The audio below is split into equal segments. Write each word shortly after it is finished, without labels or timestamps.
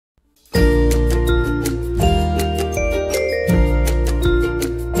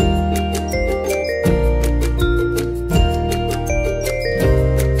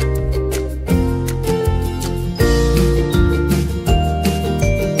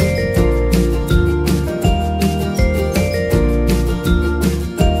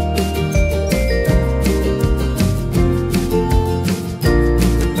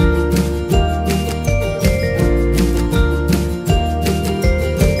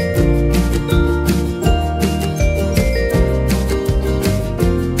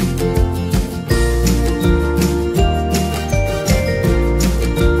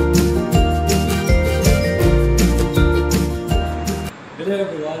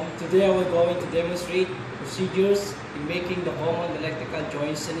everyone, today I will going to demonstrate procedures in making the common electrical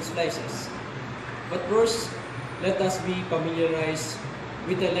joints and splices. But first, let us be familiarized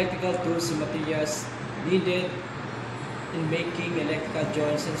with the electrical tools and materials needed in making electrical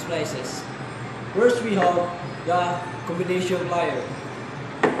joints and splices. First, we have the combination plier.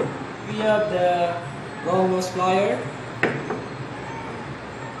 We have the long nose plier,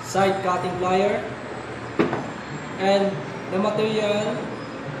 side cutting plier, and the material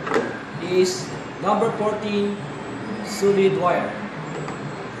is number 14 solid wire.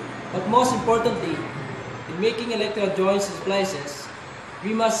 But most importantly, in making electrical joints and splices,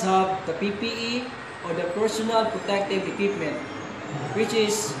 we must have the PPE or the personal protective equipment, which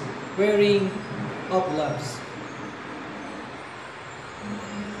is wearing of gloves.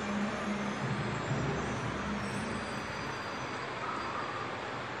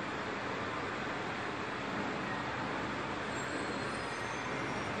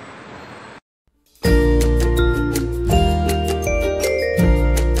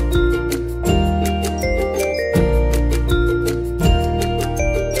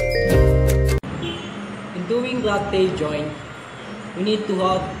 Doing flat tail joint, we need to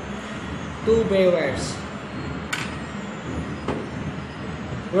have two bare wires.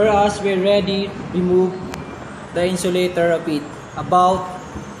 Whereas we already removed the insulator of it, about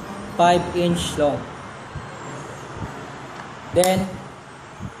 5" long. Then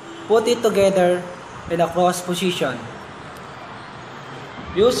put it together in a cross position.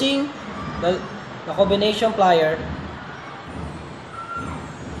 Using the combination plier,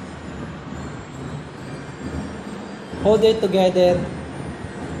 hold it together,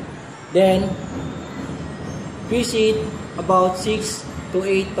 then twist it about 6 to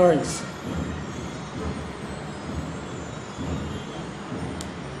 8 turns.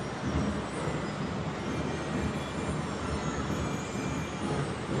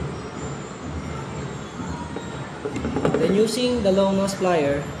 Then using the long nose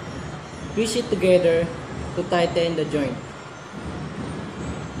plier, twist it together to tighten the joint.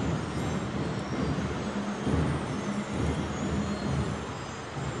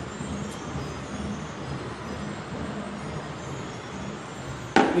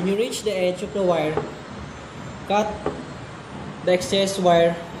 When you reach the edge of the wire, cut the excess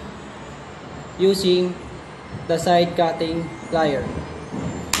wire using the side cutting plier.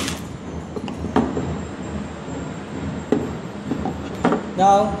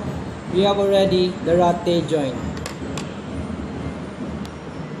 Now, we have already the rat tail joint.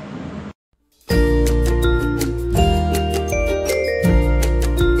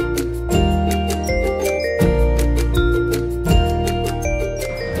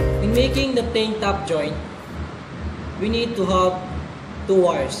 Making the plain top joint, we need to have two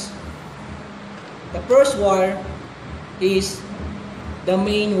wires. The first wire is the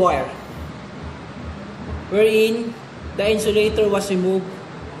main wire, wherein the insulator was removed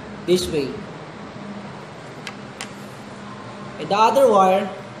this way. And the other wire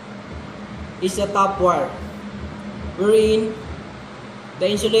is the top wire, wherein the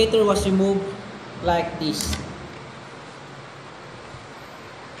insulator was removed like this.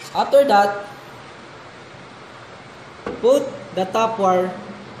 After that, put the top wire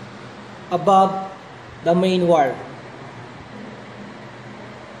above the main wire.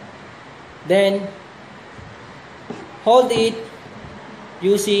 Then, hold it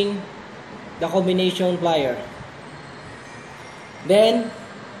using the combination plier. Then,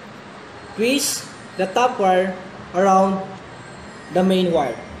 twist the top wire around the main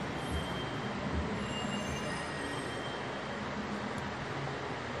wire.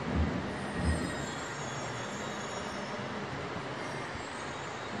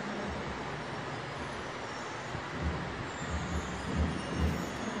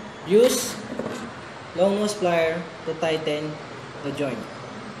 Use long nose plier to tighten the joint.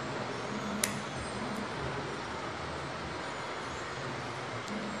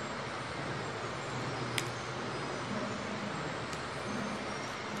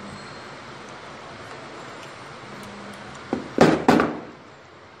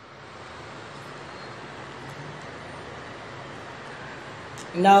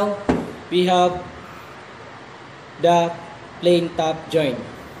 Now we have the plain top joint.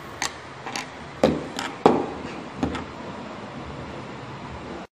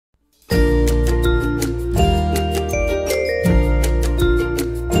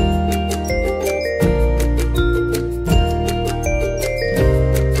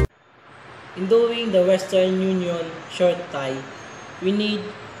 In doing the Western Union short tie, we need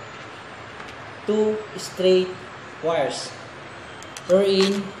two straight wires,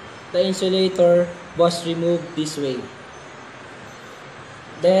 wherein the insulator was removed this way.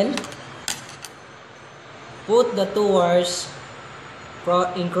 Then, put the two wires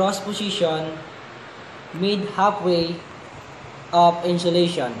in cross position mid halfway of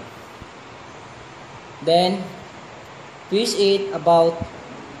insulation. Then, twist it about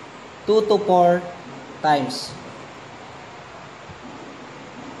 2 to 4 times.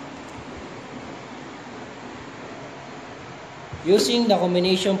 Using the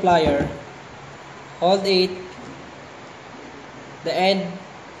combination plier, hold it the end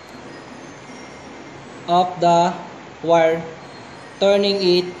of the wire, turning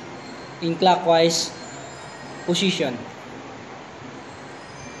it in clockwise position.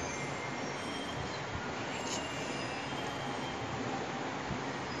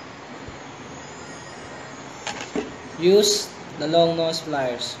 Use the long nose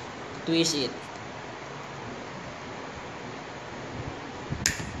pliers to twist it.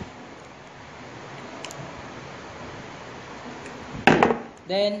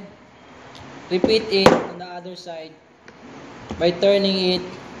 Then, repeat it on the other side by turning it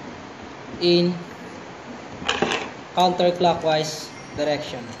in counterclockwise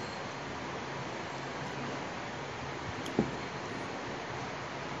direction.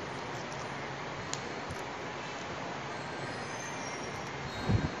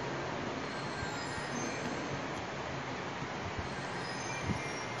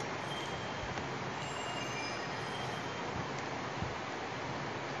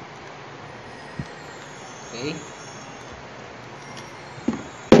 Okay.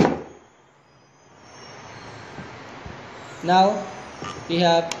 Now, we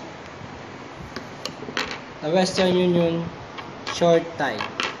have the Western Union short tie.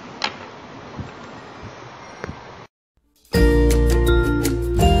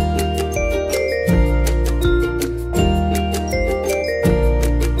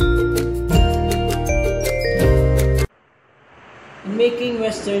 In making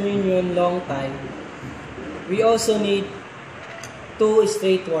Western Union long tie, we also need 2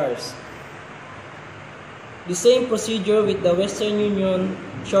 straight wires. The same procedure with the Western Union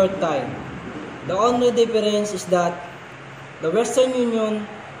short tie. The only difference is that the Western Union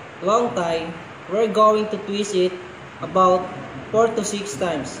long tie, we're going to twist it about 4 to 6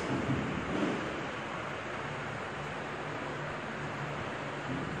 times.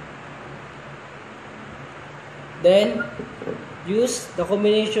 Then, use the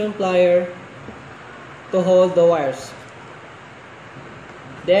combination plier to hold the wires.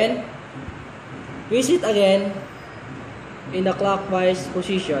 Then, twist it again in a clockwise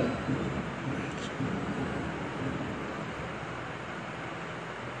position.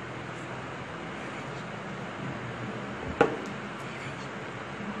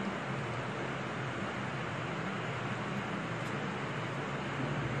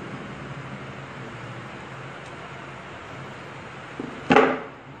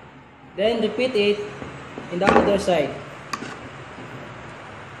 Then repeat it in the other side.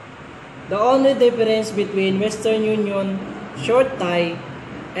 The only difference between Western Union short tie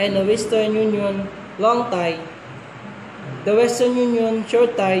and the Western Union long tie, the Western Union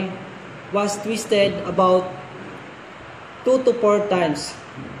short tie was twisted about 2 to 4 times.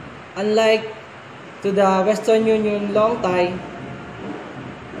 Unlike to the Western Union long tie,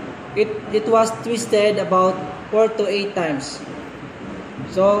 it was twisted about 4 to 8 times.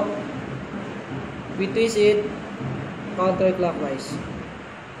 So, we twist it counterclockwise.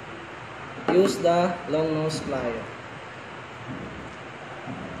 Use the long nose plier.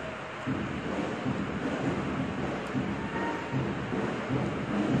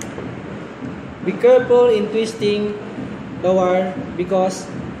 Be careful in twisting the wire because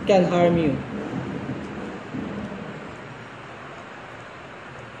it can harm you.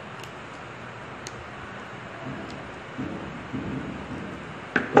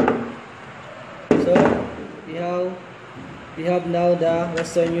 So, we have now the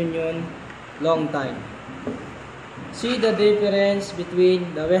Western Union long tie. See the difference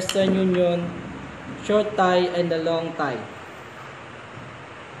between the Western Union short tie and the long tie.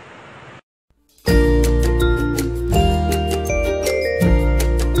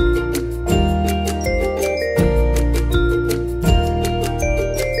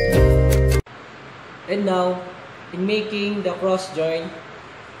 And now, in making the cross joint,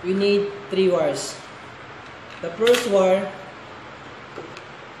 we need 3 wires. The first wire,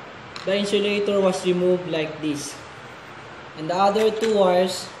 the insulator was removed like this. And the other 2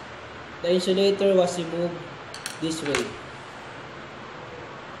 wires, the insulator was removed this way.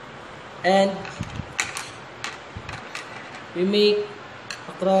 And we make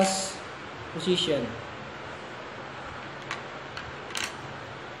a cross position.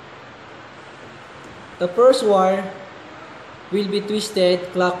 The first wire will be twisted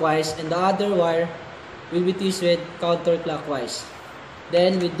clockwise and the other wire will be twisted counterclockwise.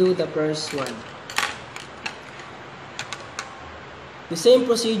 Then we do the first one. The same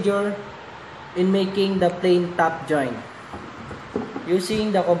procedure in making the plain top joint.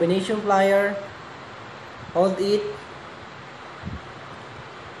 Using the combination plier, hold it,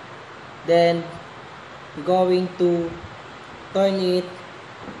 then we're going to turn it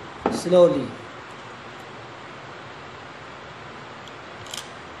slowly.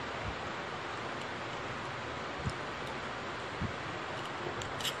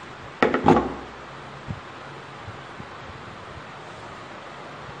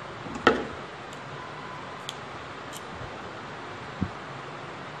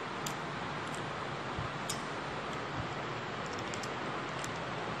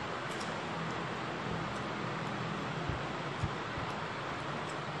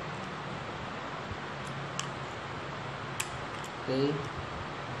 Okay.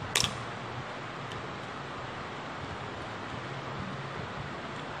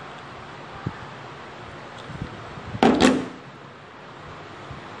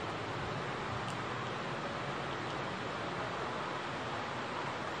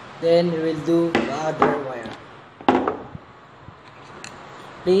 Then we will do the other wire.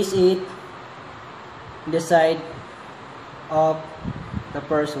 Place it in the side of the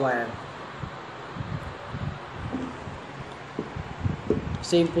first wire.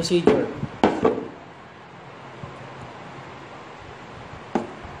 Same procedure.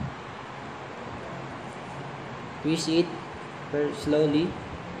 Twist it very slowly.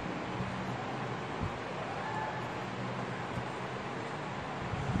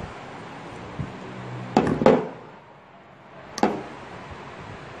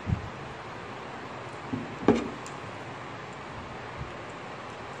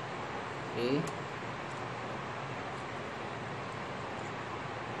 Okay.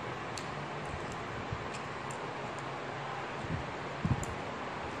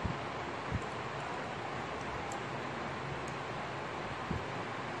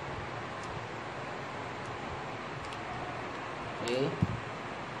 Okay.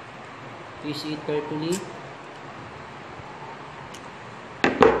 Twist it carefully.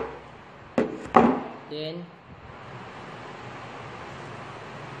 Then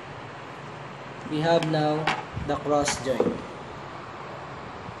we have now the cross joint.